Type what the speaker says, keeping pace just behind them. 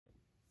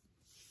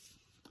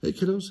Hey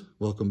kiddos,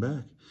 welcome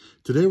back.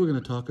 Today we're going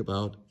to talk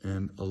about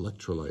an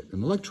electrolyte.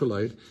 An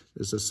electrolyte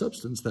is a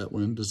substance that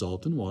when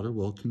dissolved in water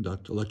will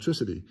conduct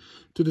electricity.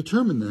 To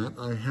determine that,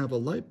 I have a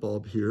light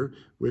bulb here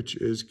which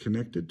is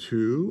connected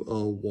to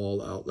a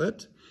wall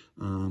outlet.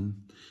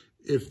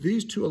 If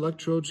these two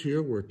electrodes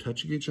here were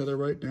touching each other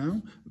right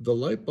now, the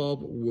light bulb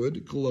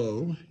would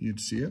glow. You'd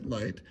see it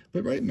light,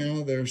 but right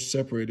now they're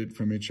separated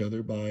from each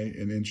other by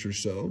an inch or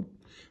so.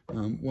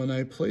 When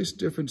I place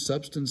different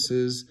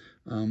substances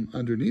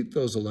underneath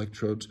those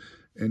electrodes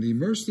and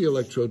immerse the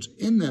electrodes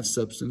in that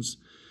substance,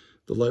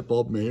 the light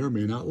bulb may or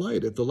may not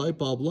light. If the light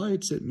bulb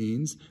lights, it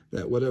means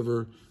that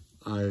whatever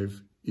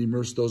I've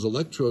immersed those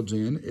electrodes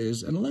in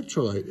is an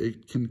electrolyte.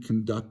 It can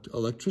conduct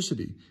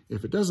electricity.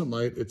 If it doesn't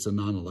light, it's a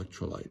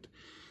non-electrolyte.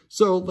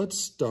 So let's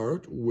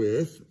start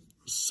with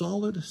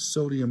solid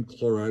sodium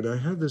chloride. I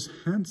have this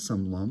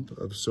handsome lump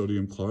of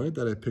sodium chloride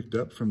that I picked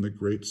up from the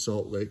Great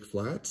Salt Lake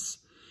Flats.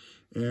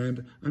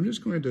 And I'm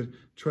just going to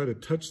try to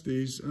touch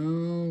these.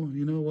 Oh,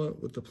 you know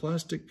what? With the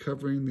plastic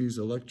covering these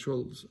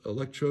electrodes,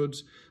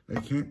 I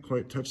can't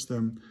quite touch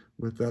them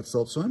with that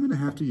salt. So I'm going to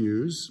have to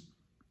use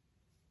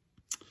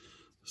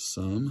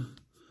some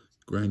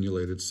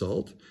granulated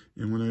salt.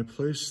 And when I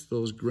place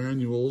those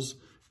granules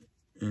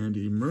and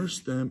immerse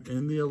them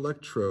in the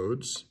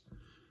electrodes,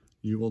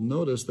 you will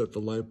notice that the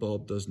light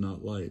bulb does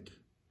not light.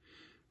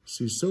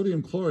 See,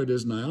 sodium chloride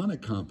is an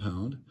ionic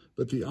compound,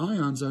 but the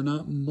ions are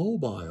not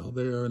mobile.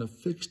 They are in a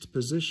fixed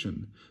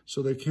position,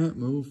 so they can't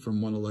move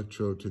from one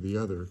electrode to the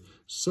other.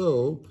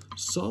 So,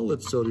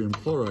 solid sodium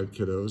chloride,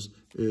 kiddos,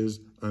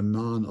 is a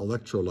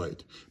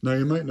non-electrolyte. Now,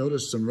 you might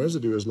notice some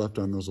residue is left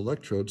on those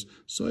electrodes,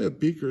 so I have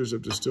beakers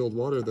of distilled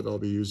water that I'll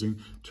be using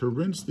to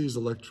rinse these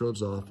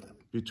electrodes off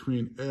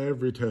between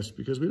every test,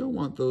 because we don't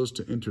want those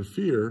to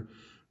interfere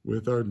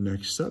with our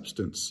next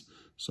substance.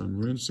 So I'm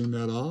rinsing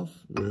that off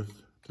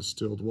with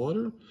distilled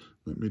water.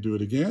 Let me do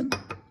it again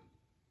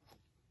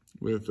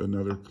with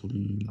another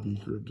clean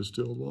beaker of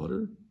distilled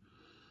water.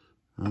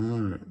 All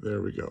right,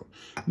 there we go.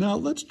 Now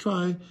let's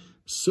try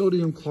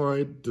sodium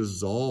chloride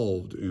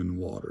dissolved in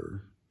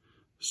water.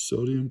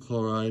 Sodium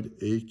chloride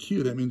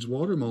AQ, that means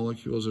water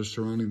molecules are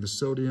surrounding the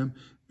sodium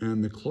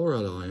and the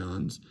chloride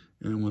ions.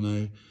 And when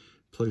I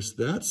place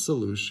that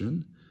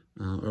solution,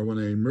 or when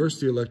I immerse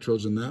the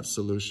electrodes in that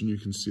solution, you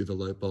can see the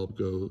light bulb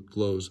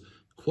glows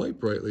quite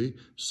brightly.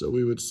 So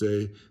we would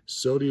say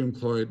sodium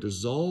chloride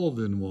dissolved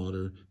in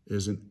water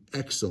is an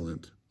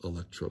excellent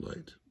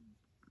electrolyte.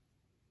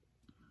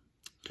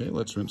 Okay,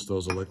 let's rinse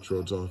those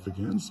electrodes off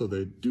again so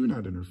they do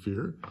not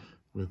interfere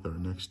with our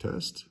next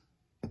test.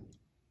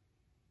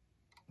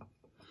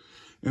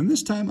 And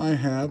this time I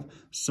have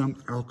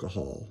some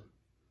alcohol.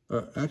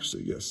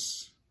 Actually,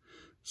 yes,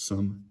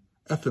 some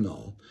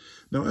ethanol.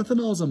 Now,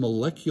 ethanol is a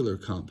molecular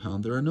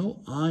compound. There are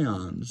no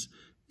ions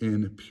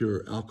in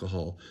pure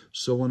alcohol.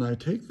 So when I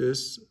take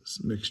this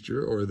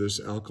mixture or this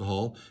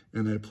alcohol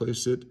and I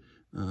place it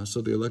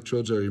so the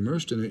electrodes are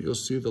immersed in it, you'll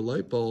see the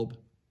light bulb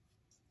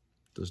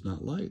does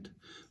not light.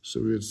 So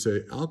we would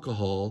say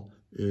alcohol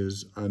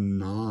is a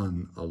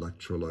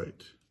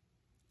non-electrolyte.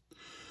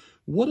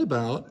 What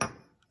about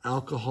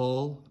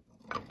alcohol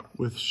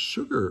with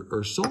sugar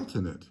or salt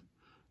in it?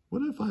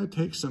 What if I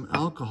take some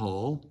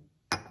alcohol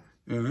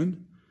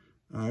and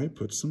I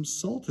put some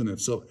salt in it?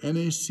 So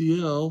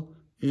NaCl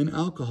in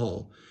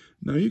alcohol.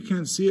 Now you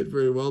can't see it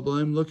very well, but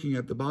I'm looking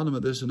at the bottom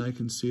of this and I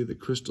can see the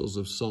crystals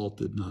of salt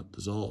did not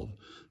dissolve.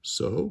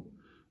 So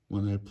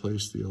when I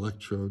place the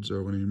electrodes,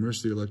 or when I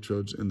immerse the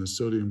electrodes in the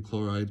sodium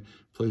chloride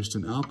placed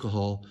in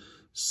alcohol,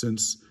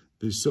 since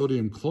the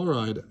sodium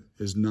chloride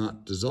is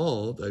not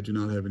dissolved, I do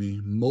not have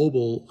any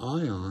mobile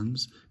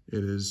ions,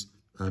 it is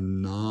a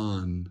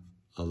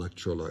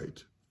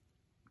non-electrolyte.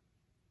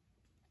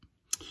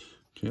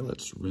 Okay,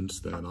 let's rinse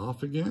that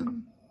off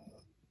again.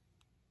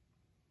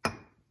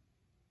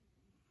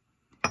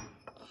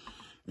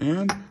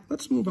 And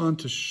let's move on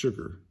to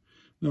sugar.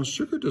 Now,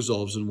 sugar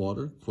dissolves in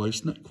water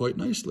quite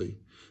nicely.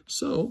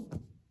 So,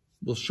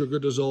 will sugar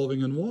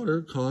dissolving in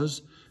water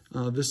cause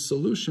this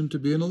solution to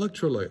be an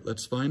electrolyte?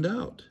 Let's find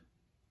out.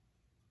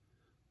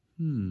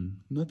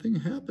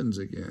 Nothing happens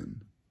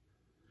again.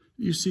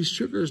 You see,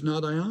 sugar is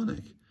not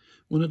ionic.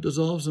 When it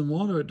dissolves in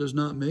water, it does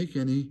not make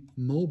any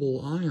mobile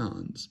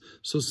ions.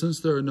 So since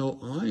there are no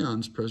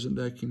ions present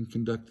that can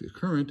conduct the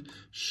current,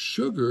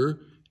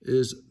 sugar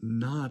is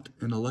not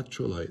an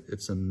electrolyte.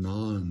 It's a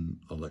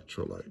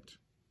non-electrolyte.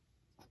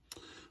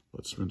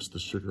 Let's rinse the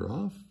sugar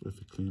off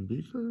with a clean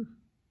beaker.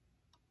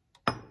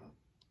 All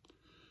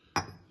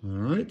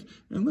right,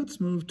 and let's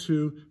move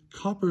to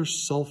copper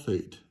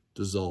sulfate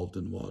dissolved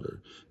in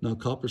water. Now,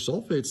 copper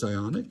sulfate's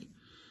ionic.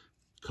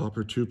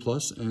 Copper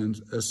 2+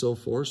 and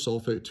SO4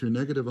 sulfate 2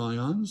 negative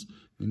ions.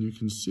 And you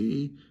can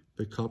see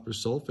the copper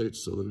sulfate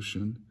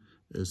solution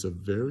is a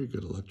very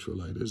good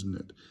electrolyte, isn't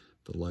it?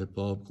 The light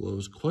bulb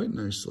glows quite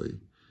nicely.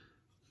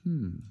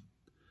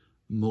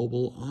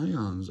 Mobile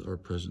ions are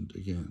present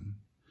again.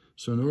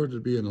 So in order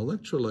to be an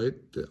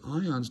electrolyte, the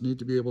ions need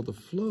to be able to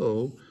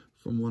flow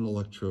from one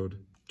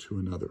electrode to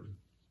another.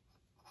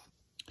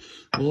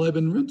 Well, I've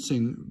been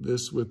rinsing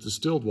this with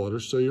distilled water,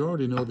 so you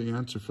already know the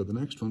answer for the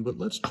next one, but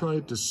let's try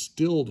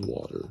distilled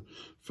water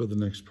for the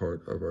next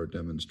part of our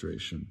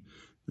demonstration.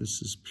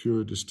 This is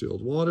pure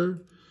distilled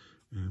water,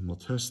 and we'll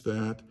test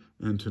that,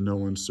 and to no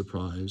one's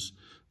surprise,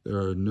 there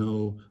are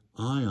no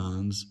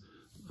ions,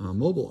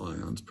 mobile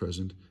ions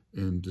present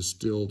in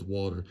distilled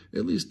water,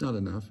 at least not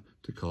enough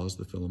to cause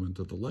the filament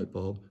of the light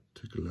bulb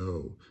to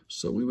glow.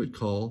 So we would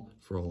call,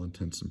 for all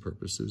intents and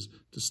purposes,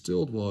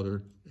 distilled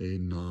water a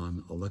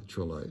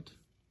non-electrolyte.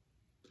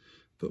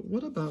 But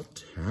what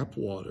about tap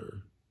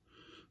water?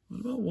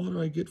 What about water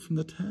I get from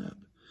the tap?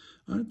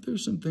 Aren't there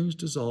some things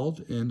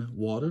dissolved in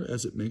water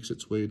as it makes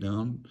its way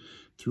down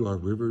through our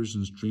rivers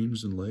and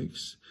streams and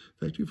lakes?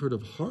 In fact, you've heard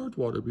of hard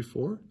water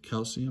before,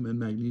 calcium and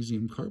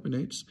magnesium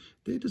carbonates.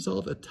 They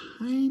dissolve a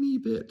tiny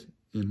bit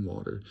in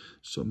water.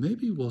 So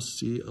maybe we'll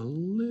see a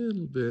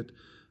little bit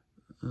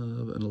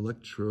of an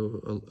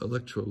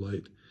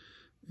electrolyte.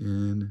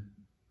 And,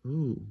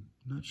 ooh,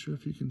 I'm not sure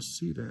if you can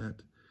see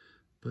that,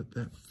 but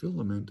that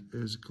filament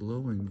is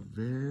glowing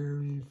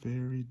very,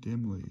 very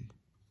dimly.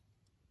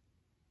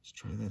 Let's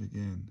try that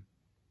again.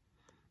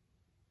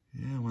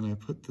 Yeah, when I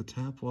put the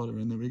tap water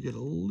in there, we get a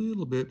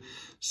little bit.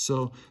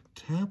 So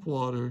tap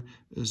water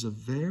is a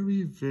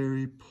very,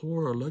 very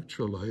poor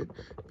electrolyte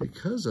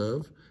because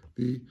of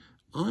the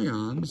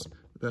ions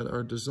that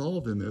are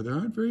dissolved in there. There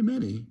aren't very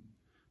many.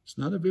 It's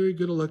not a very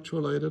good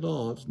electrolyte at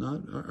all.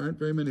 Aren't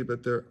very many,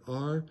 but there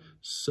are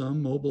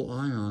some mobile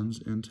ions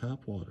in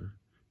tap water.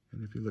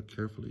 And if you look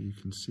carefully, you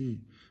can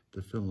see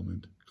the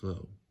filament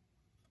glow.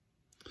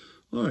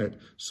 All right,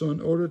 so in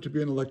order to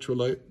be an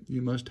electrolyte,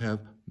 you must have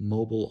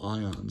mobile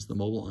ions. The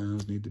mobile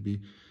ions need to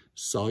be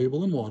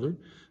soluble in water,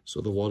 so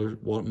the water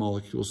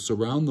molecules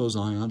surround those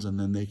ions and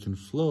then they can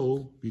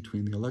flow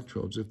between the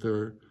electrodes. If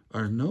there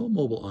are no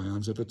mobile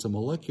ions, if it's a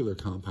molecular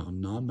compound,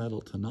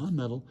 non-metal to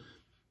non-metal,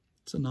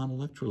 it's a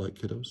non-electrolyte,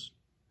 kiddos.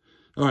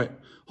 All right,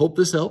 hope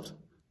this helped.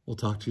 We'll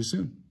talk to you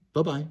soon.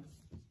 Bye-bye.